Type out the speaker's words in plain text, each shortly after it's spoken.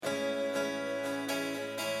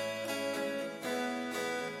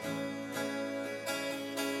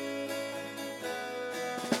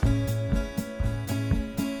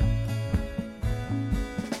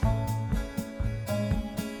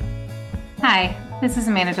Hi, this is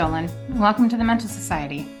Amanda Dolan. Welcome to the Mental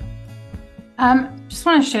Society. Just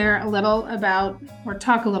want to share a little about, or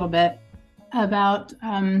talk a little bit about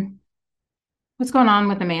what's going on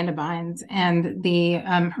with Amanda Bynes and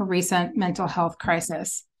her recent mental health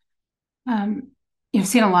crisis. Um, you've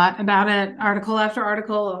seen a lot about it, article after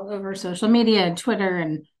article, all over social media and Twitter,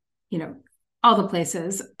 and all the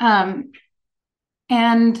places. And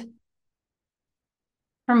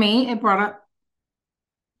for me, it brought up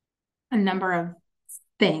a number of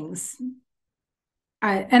things.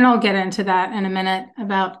 And I'll get into that in a minute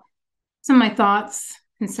about some of my thoughts,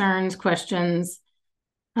 concerns, questions,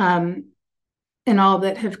 and all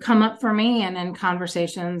that have come up for me and in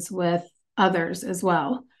conversations with others as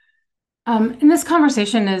well. And this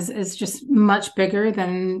conversation is just much bigger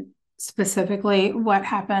than specifically what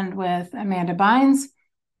happened with Amanda Bynes.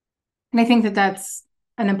 And I think that that's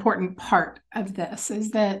an important part of this,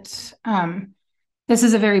 is that this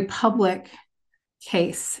is a very public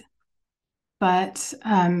case, but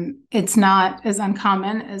it's not as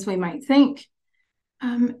uncommon as we might think.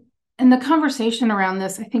 And the conversation around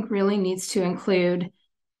this, I think, really needs to include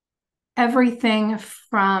everything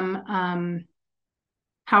from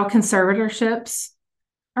how conservatorships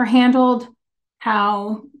are handled,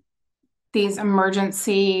 how these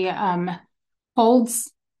emergency holds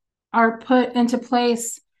are put into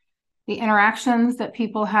place, the interactions that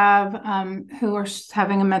people have who are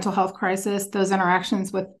having a mental health crisis, those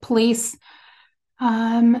interactions with police,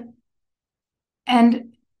 and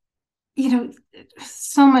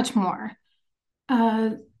so much more.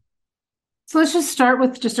 So let's just start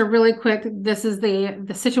with just a really quick, this is the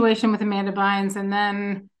situation with Amanda Bynes, and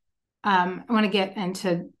then I want to get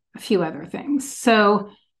into a few other things. So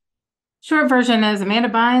short version is Amanda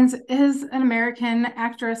Bynes is an American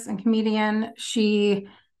actress and comedian. She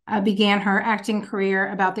began her acting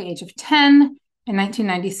career about the age of 10 in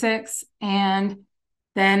 1996, and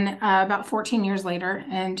then about 14 years later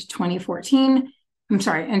in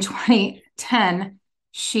 2010,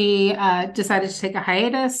 she decided to take a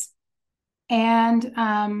hiatus. And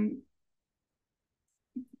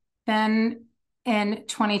then in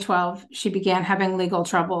 2012, she began having legal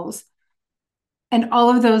troubles. And all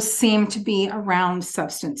of those seem to be around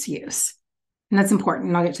substance use. And that's important.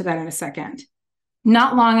 And I'll get to that in a second.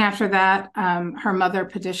 Not long after that, her mother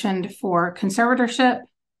petitioned for conservatorship.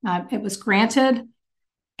 It was granted.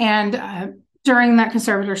 And during that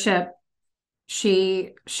conservatorship,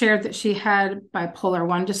 she shared that she had bipolar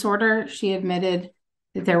 1 disorder. She admitted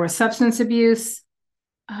that there was substance abuse,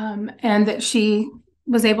 and that she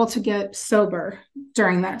was able to get sober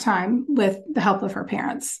during that time with the help of her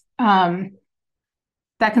parents. That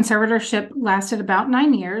conservatorship lasted about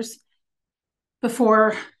 9 years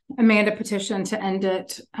before Amanda petitioned to end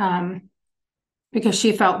it, because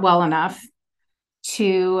she felt well enough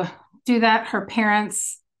to do that. Her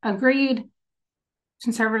parents agreed.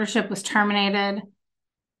 Conservatorship was terminated.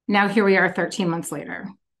 Now here we are 13 months later,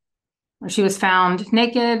 where she was found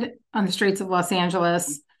naked on the streets of Los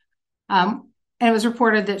Angeles. And it was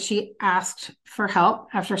reported that she asked for help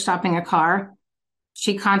after stopping a car.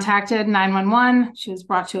 She contacted 911. She was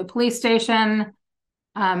brought to a police station.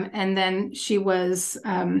 And then she was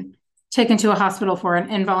taken to a hospital for an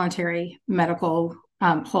involuntary medical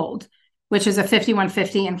hold, which is a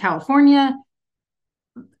 5150 in California.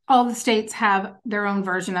 All the states have their own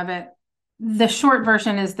version of it. The short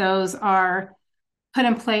version is those are put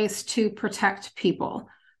in place to protect people.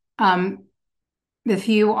 If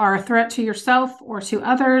you are a threat to yourself or to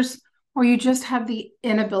others, or you just have the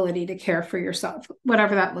inability to care for yourself,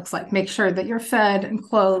 whatever that looks like, make sure that you're fed and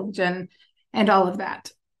clothed and all of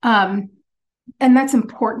that. And that's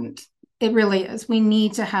important. It really is. We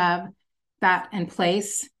need to have that in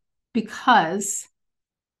place, because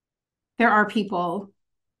there are people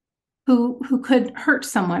who could hurt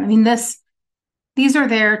someone. I mean, these are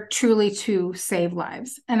there truly to save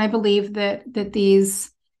lives. And I believe that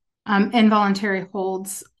these involuntary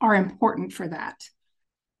holds are important for that.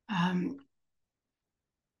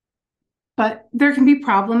 But there can be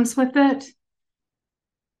problems with it.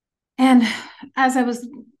 And as I was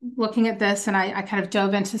looking at this, and I kind of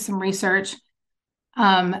dove into some research,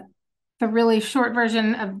 the really short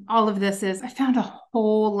version of all of this is I found a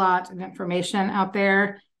whole lot of information out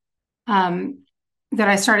there that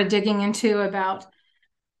I started digging into about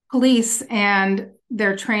police and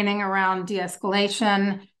their training around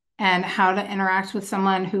de-escalation and how to interact with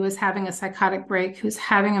someone who is having a psychotic break, who's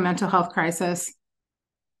having a mental health crisis.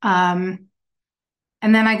 And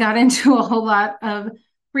then I got into a whole lot of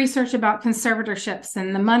research about conservatorships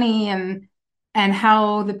and the money and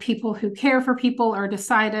how the people who care for people are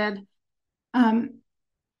decided.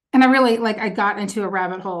 And I really like, I got into a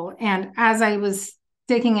rabbit hole. And as I was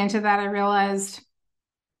digging into that, I realized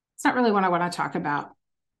it's not really what I want to talk about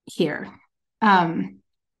here. Um,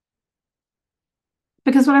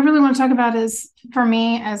 because what I really want to talk about is for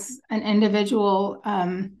me as an individual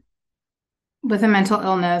with a mental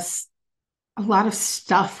illness, a lot of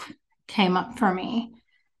stuff came up for me.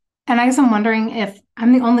 And I guess I'm wondering if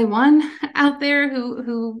I'm the only one out there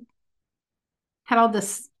who had all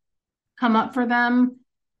this come up for them.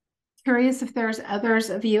 Curious if there's others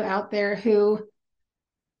of you out there who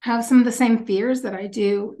have some of the same fears that I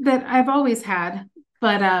do, that I've always had,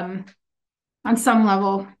 but on some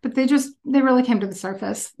level, but they really came to the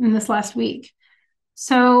surface in this last week.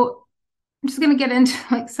 So I'm just going to get into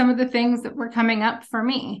like some of the things that were coming up for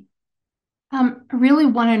me. I really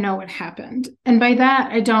want to know what happened. And by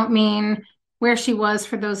that, I don't mean where she was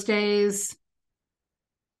for those days,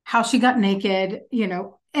 how she got naked,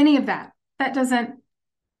 any of that. That's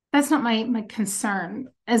not my concern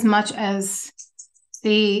as much as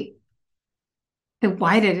the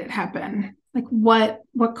why did it happen? Like what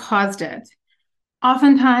caused it?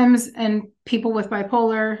 Oftentimes, and people with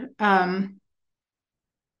bipolar,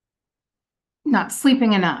 not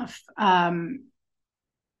sleeping enough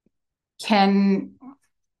can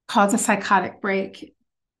cause a psychotic break,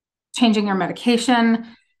 changing your medication,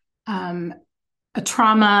 um, a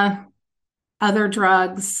trauma, other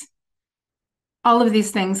drugs, all of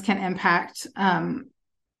these things can impact a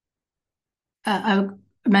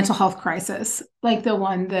mental health crisis like the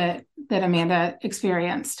one that Amanda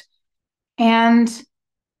experienced. And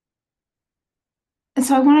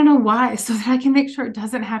so I want to know why so that I can make sure it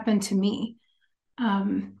doesn't happen to me.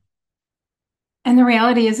 Um, and the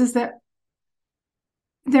reality is that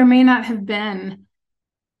there may not have been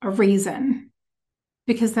a reason,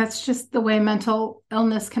 because that's just the way mental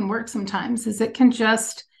illness can work sometimes, is it can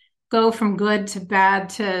just go from good to bad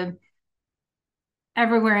to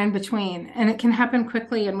everywhere in between. And it can happen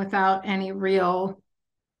quickly and without any real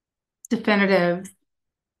definitive,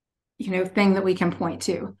 thing that we can point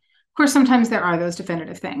to. Of course, sometimes there are those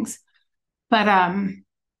definitive things. But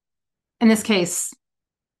in this case,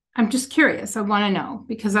 I'm just curious. I want to know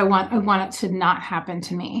because I want it to not happen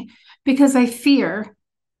to me, because I fear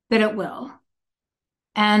that it will.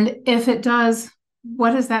 And if it does,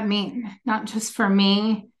 what does that mean? Not just for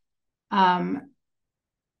me,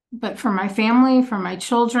 but for my family, for my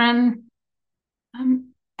children. And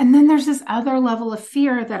then there's this other level of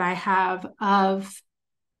fear that I have of,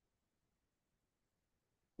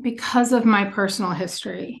 because of my personal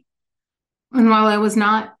history. And while I was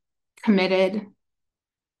not committed,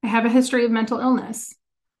 I have a history of mental illness.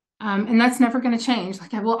 And that's never going to change.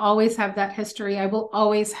 Like, I will always have that history. I will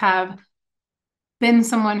always have been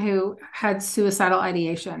someone who had suicidal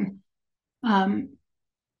ideation. And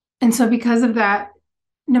so because of that,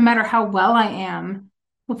 no matter how well I am,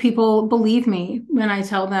 will people believe me when I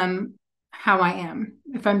tell them how I am?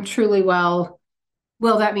 If I'm truly well,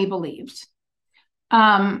 will that be believed?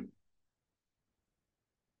 And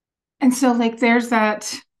so like there's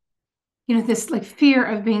that, this like fear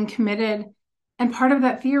of being committed. And part of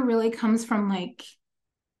that fear really comes from like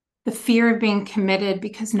the fear of being committed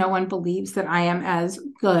because no one believes that I am as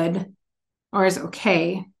good or as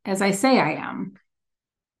okay as I say I am.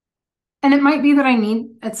 And it might be that I need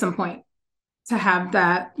at some point to have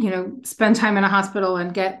that, spend time in a hospital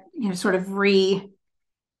and get, sort of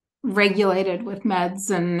re-regulated with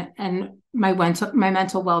meds and my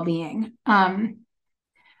mental well-being. The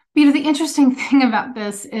interesting thing about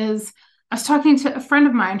this is I was talking to a friend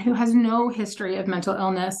of mine who has no history of mental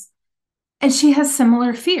illness, and she has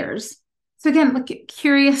similar fears. So again, look,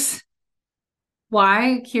 curious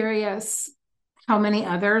why, curious how many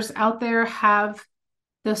others out there have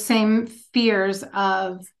those same fears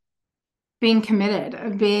of being committed,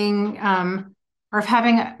 of being, or of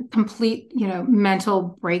having a complete,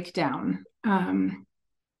 mental breakdown. And,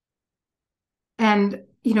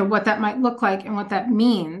 what that might look like and what that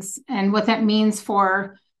means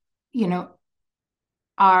for,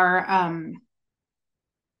 our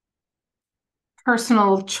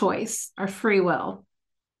personal choice, our free will.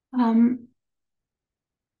 And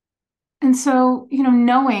so,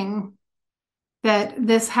 knowing that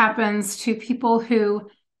this happens to people who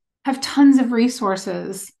have tons of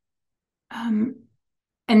resources, and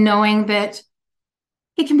knowing that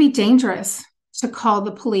it can be dangerous to call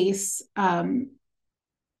the police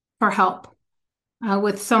for help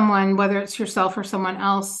with someone, whether it's yourself or someone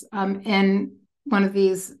else in one of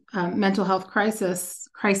these mental health crises.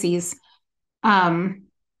 Are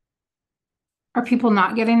people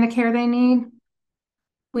not getting the care they need?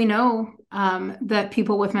 We know that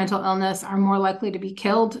people with mental illness are more likely to be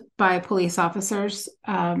killed by police officers.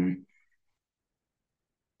 And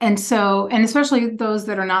especially those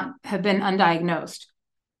that have been undiagnosed.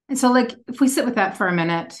 And so, like, if we sit with that for a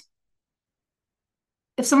minute,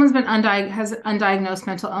 if someone's has undiagnosed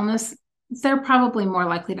mental illness, they're probably more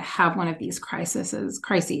likely to have one of these crises.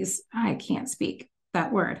 I can't speak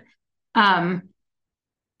that word. And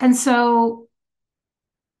so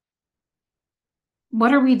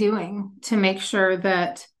what are we doing to make sure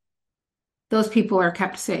that those people are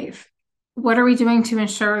kept safe? What are we doing to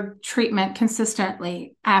ensure treatment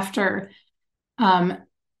consistently after a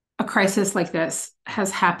crisis like this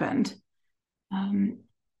has happened?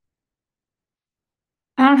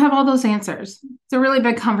 I don't have all those answers. It's a really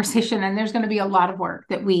big conversation, and there's going to be a lot of work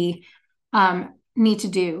that we need to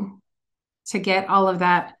do to get all of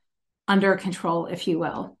that under control, if you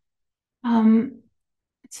will.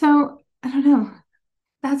 So I don't know.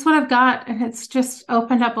 That's what I've got, and it's just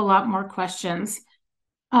opened up a lot more questions.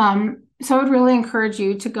 So I would really encourage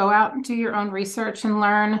you to go out and do your own research and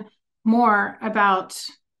learn more about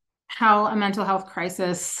how a mental health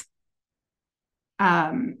crisis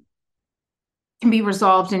can be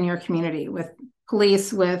resolved in your community with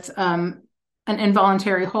police, with an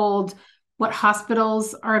involuntary hold, what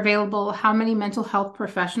hospitals are available, how many mental health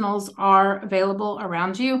professionals are available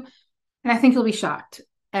around you. And I think you'll be shocked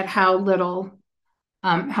at how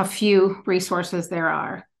few resources there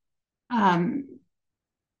are.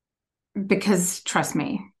 Because trust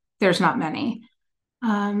me, there's not many.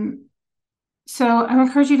 So I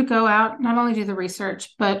encourage you to go out, not only do the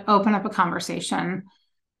research, but open up a conversation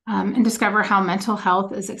and discover how mental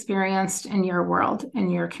health is experienced in your world, in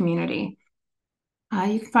your community.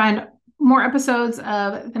 You can find more episodes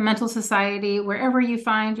of the Mental Society wherever you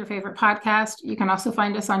find your favorite podcast. You can also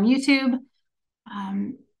find us on YouTube.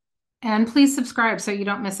 And please subscribe so you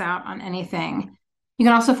don't miss out on anything. You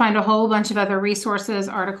can also find a whole bunch of other resources,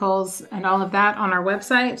 articles, and all of that on our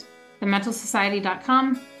website,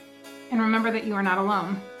 thementalsociety.com. And remember that you are not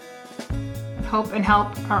alone. Hope and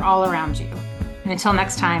help are all around you. And until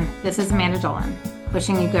next time, this is Amanda Dolan,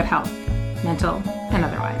 wishing you good health, mental and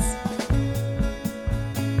otherwise.